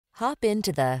Hop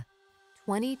into the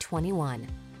 2021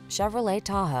 Chevrolet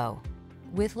Tahoe.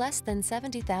 With less than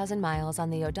 70,000 miles on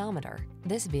the odometer,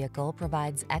 this vehicle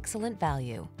provides excellent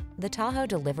value. The Tahoe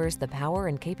delivers the power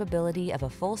and capability of a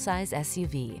full-size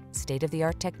SUV,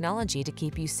 state-of-the-art technology to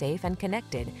keep you safe and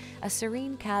connected, a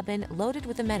serene cabin loaded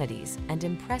with amenities, and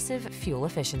impressive fuel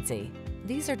efficiency.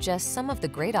 These are just some of the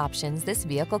great options this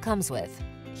vehicle comes with: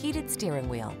 heated steering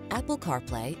wheel, Apple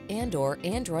CarPlay and/or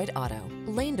Android Auto,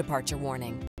 lane departure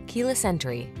warning, keyless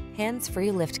entry, hands-free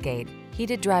liftgate,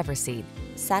 heated driver's seat,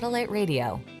 satellite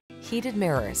radio, heated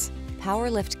mirrors, power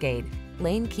liftgate,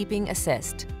 lane keeping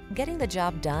assist. Getting the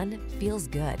job done feels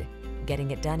good.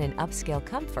 Getting it done in upscale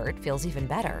comfort feels even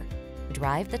better.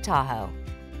 Drive the Tahoe.